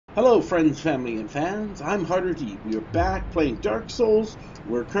Hello, friends, family, and fans. I'm Harder D. We are back playing Dark Souls.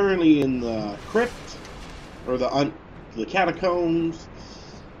 We're currently in the crypt, or the catacombs,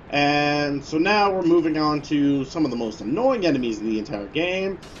 and so now we're moving on to some of the most annoying enemies in the entire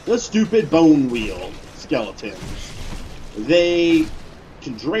game: the stupid bone wheel skeletons. They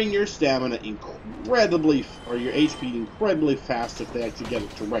can drain your stamina incredibly, or your HP incredibly fast if they actually get a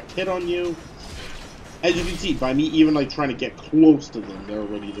direct hit on you. As you can see, by me even like trying to get close to them, they're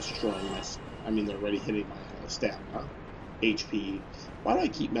already destroying my. They're already hitting my stamina, HP. Why do I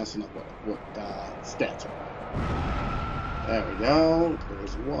keep messing up what stats are? There we go.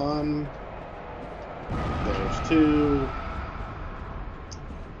 There's one. There's two.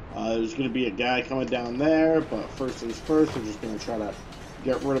 There's going to be a guy coming down there, but first things first, we're just going to try to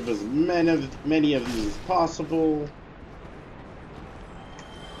get rid of as many of these as possible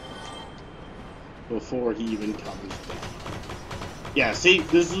before he even comes down. Yeah, see,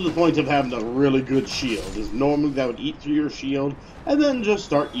 this is the point of having a really good shield, is normally that would eat through your shield, and then just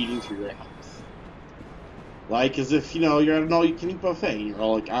start eating through your health. Like, as if, you're at an all-you-can-eat buffet, and you're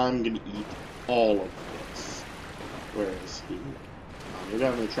all like, I'm gonna eat all of this. Where is he? Maybe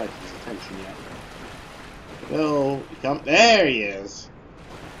I haven't attracted his attention yet. No, there he is!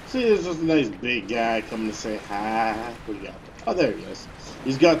 See, there's just a nice big guy coming to say hi. What do you got? Oh, there he is.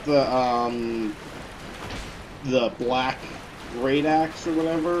 He's got the black great axe or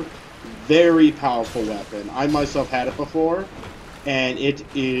whatever. Very powerful weapon. I myself had it before, and it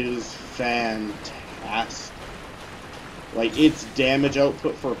is fantastic. Like, its damage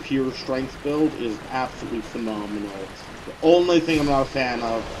output for a pure strength build is absolutely phenomenal. The only thing I'm not a fan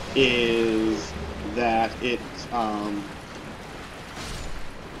of is that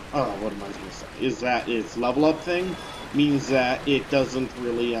what am I going to say? Is that its level up thing means that it doesn't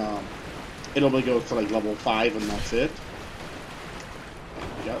really, it only goes to like level 5 and that's it.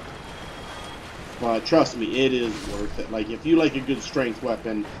 Yep. But trust me, it is worth it. Like, if you like a good strength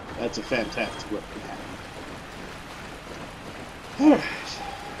weapon, that's a fantastic weapon to have. Alright.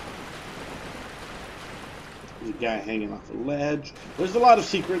 There's a guy hanging off a ledge. There's a lot of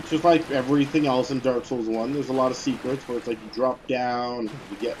secrets, just like everything else in Dark Souls 1. There's a lot of secrets where it's like you drop down,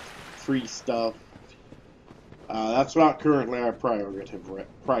 you get free stuff. That's not currently our prerogative.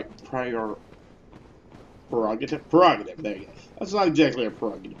 Prerogative, there you go. That's not exactly our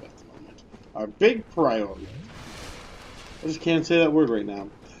prerogative at the moment. Our big priority, I just can't say that word right now,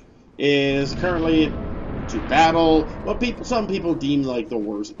 is currently to battle what some people deem like the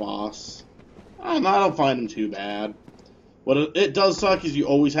worst boss. I don't find him too bad. What it does suck is you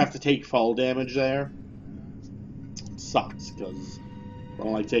always have to take fall damage there. It sucks, because I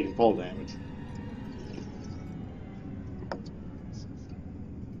don't like taking fall damage.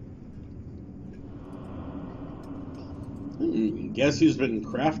 Guess who's been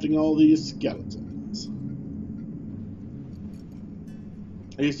crafting all these skeletons?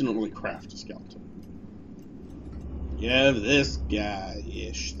 I used to not really craft a skeleton. Yeah, this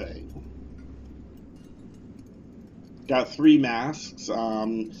guy-ish thing. Got 3 masks.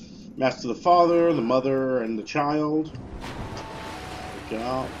 Mask to the father, the mother, and the child. There we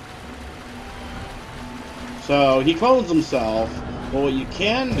go. So, he clones himself, but what you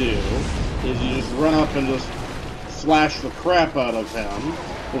can do is you just run up and just slash the crap out of him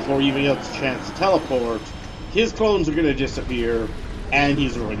before he even gets a chance to teleport. His clones are going to disappear, and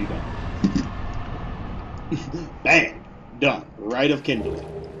he's already done. Bang! Done. Rite of kindling.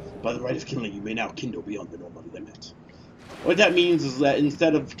 By the rite of kindling, you may now kindle beyond the normal limit. What that means is that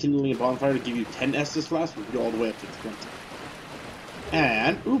instead of kindling a bonfire to give you 10 Estus flasks, we can go all the way up to 20.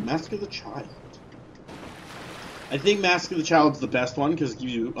 And, ooh, Mask of the Child. I think Mask of the Child's the best one because it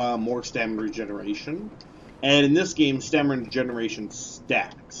gives you more stamina regeneration. And in this game, stamina regeneration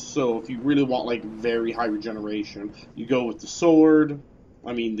stacks. So if you really want like very high regeneration, you go with the sword,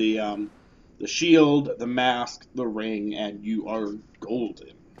 the shield, the mask, the ring, and you are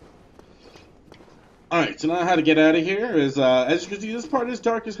golden. Alright, so now how to get out of here is, as you can see, this part is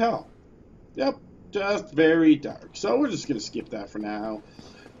dark as hell. Yep, just very dark. So we're just going to skip that for now.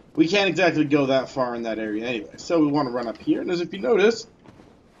 We can't exactly go that far in that area anyway, so we want to run up here, and as if you notice,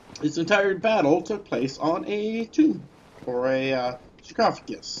 this entire battle took place on a tomb, or a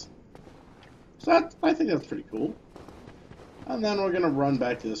sarcophagus. So I think that's pretty cool. And then we're going to run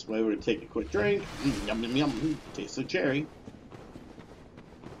back to this way. We're going to take a quick drink. Yum, yum, yum. Tastes like cherry.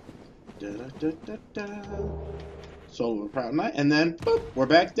 Soul of a Proud Knight. And then, boop, we're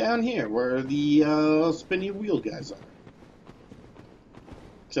back down here, where the spinny wheel guys are.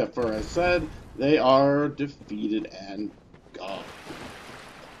 Except for, as I said, they are defeated and gone.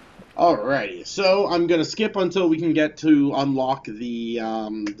 Alrighty, so I'm gonna skip until we can get to unlock the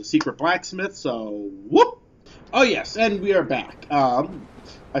secret blacksmith. So whoop! Oh yes, and we are back.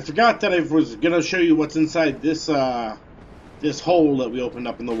 I forgot that I was gonna show you what's inside this this hole that we opened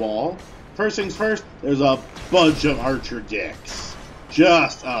up in the wall. First things first, there's a bunch of archer dicks,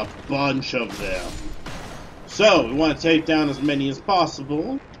 just a bunch of them. So we want to take down as many as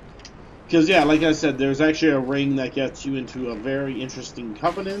possible. Because, yeah, like I said, there's actually a ring that gets you into a very interesting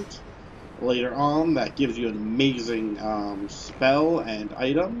covenant later on that gives you an amazing spell and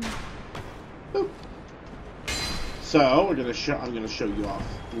item. Boop. So, I'm gonna show you off.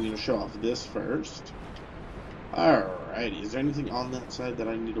 I'm gonna show off this first. Alrighty, is there anything on that side that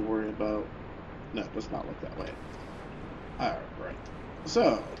I need to worry about? No, it does not look that way. Alright.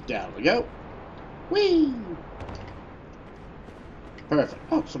 So, down we go. Whee! Perfect.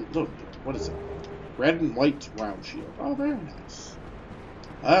 Oh, what is it? Red and white round shield. Oh, very nice.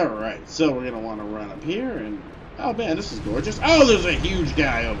 Alright, so we're going to want to run up here and... Oh, man, this is gorgeous. Oh, there's a huge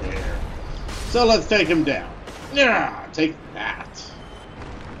guy over here. So let's take him down. Yeah, take that.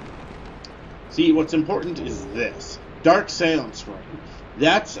 See, what's important is this. Dark Seance Ring.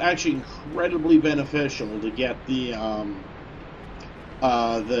 That's actually incredibly beneficial to get the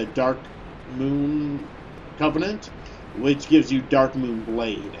Dark Moon Covenant, which gives you Dark Moon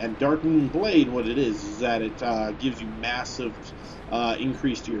Blade. And Dark Moon Blade, what it is that it gives you massive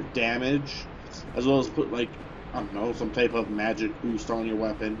increase to your damage, as well as put, like, I don't know, some type of magic boost on your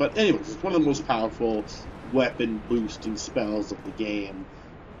weapon. But anyways, it's one of the most powerful weapon boosting spells of the game.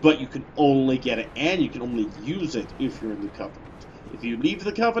 But you can only get it, and you can only use it if you're in the Covenant. If you leave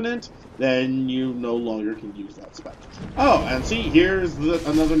the Covenant, then you no longer can use that spell. Oh, and see, here's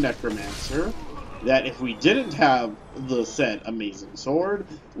another Necromancer, that if we didn't have the said amazing sword,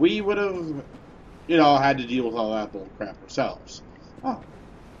 we would have, you know, had to deal with all that bull crap ourselves. Oh.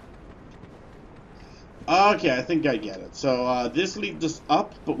 Okay, I think I get it. So, this leads us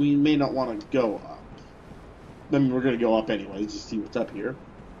up, but we may not want to go up. I mean, we're going to go up anyways, to see what's up here.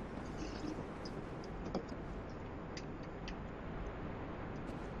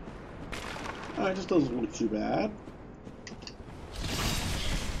 It just doesn't look too bad.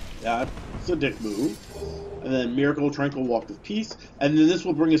 Yeah, it's a dick move. And then Miracle, Tranquil, Walk of Peace. And then this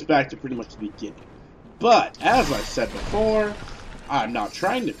will bring us back to pretty much the beginning. But, as I said before, I'm not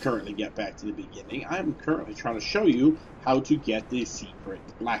trying to currently get back to the beginning. I'm currently trying to show you how to get the secret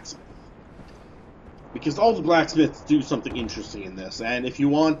blacksmith. Because all the blacksmiths do something interesting in this. And if you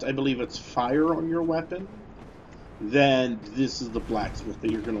want, I believe it's fire on your weapon, then this is the blacksmith that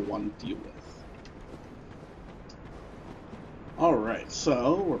you're going to want to deal with. Alright,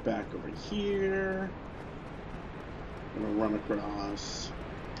 so we're back over here. I'm going to run across.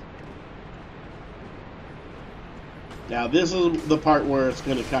 Now this is the part where it's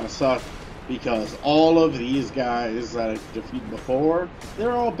going to kind of suck, because all of these guys that I defeated before,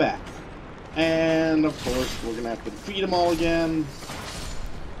 they're all back. And of course we're going to have to defeat them all again.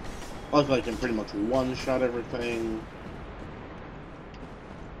 Luckily I can pretty much one-shot everything.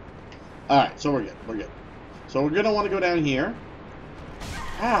 Alright, so we're good. So we're going to want to go down here.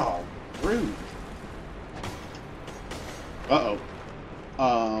 Ow, rude. Uh-oh.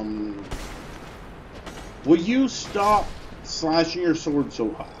 Will you stop slashing your sword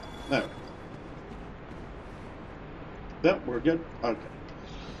so high? There. Yep, we're good. Okay.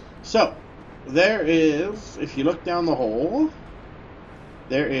 So, there is, if you look down the hole,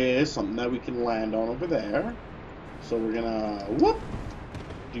 there is something that we can land on over there. So we're gonna, whoop,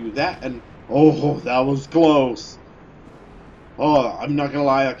 do that, and, oh, that was close. Oh, I'm not gonna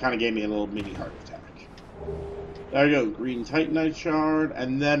lie, that kind of gave me a little mini heart attack. There we go, green titanite shard,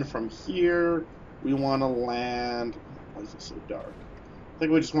 and then from here, we want to land, why is it so dark? I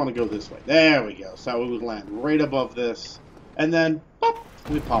think we just want to go this way. There we go, so we would land right above this, and then, pop,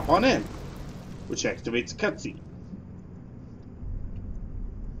 we pop on in, which activates a cutscene.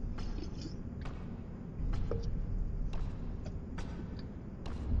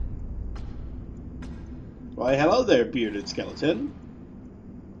 Why, hello there, bearded skeleton.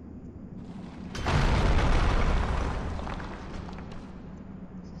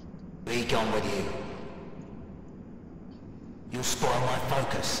 Be gone with you. You'll spoil my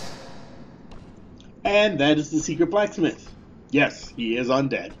focus. And that is the secret blacksmith. Yes, he is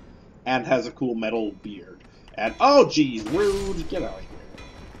undead. And has a cool metal beard. And, oh geez, rude, get out of here.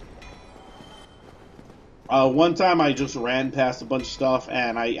 One time I just ran past a bunch of stuff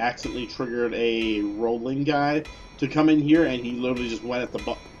and I accidentally triggered a rolling guy to come in here, and he literally just went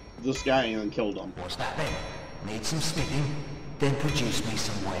at this guy and then killed him. What's that then? Need some smithing, then produce me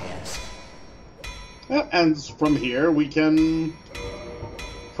some wares. Yeah, and from here we can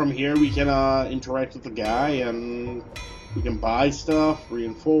from here we can interact with the guy, and we can buy stuff,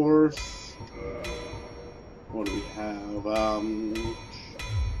 reinforce. What do we have?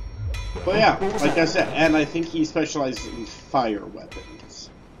 But yeah, like I said, and I think he specializes in fire weapons.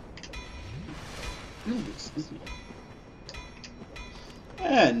 Excuse me.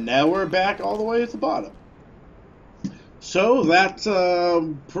 And now we're back all the way at the bottom. So that's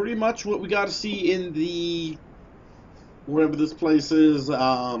pretty much what we got to see in the, wherever this place is,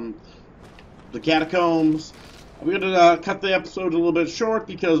 the Catacombs. We're going to cut the episode a little bit short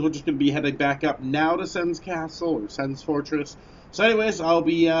because we're just going to be heading back up now to Sen's Castle, or Sen's Fortress. So anyways, I'll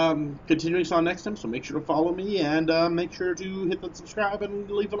be continuing this on next time, so make sure to follow me, and make sure to hit that subscribe and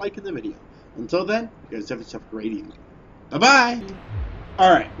leave a like in the video. Until then, you guys have yourself a great evening. Bye-bye!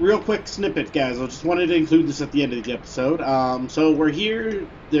 Alright, real quick snippet, guys. I just wanted to include this at the end of the episode. So we're here,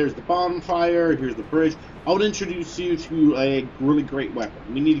 there's the bonfire, here's the bridge. I want to introduce you to a really great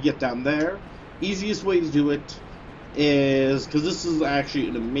weapon. We need to get down there. Easiest way to do it is, because this is actually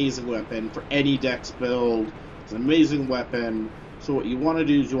an amazing weapon for any dex build. It's an amazing weapon. So what you want to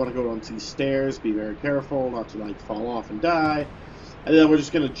do is you want to go down these stairs, be very careful not to like fall off and die. And then we're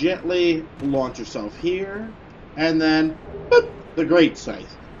just going to gently launch yourself here. And then, boop, the Great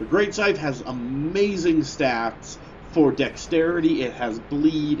Scythe. The Great Scythe has amazing stats for dexterity. It has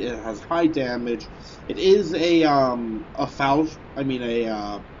bleed. It has high damage. It is a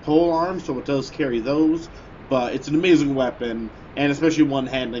pole arm, so it does carry those. But it's an amazing weapon, and especially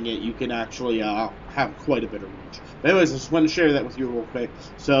one-handing it, you can actually have quite a bit of reach. But anyways, I just wanted to share that with you real quick.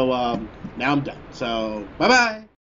 So now I'm done. So bye-bye!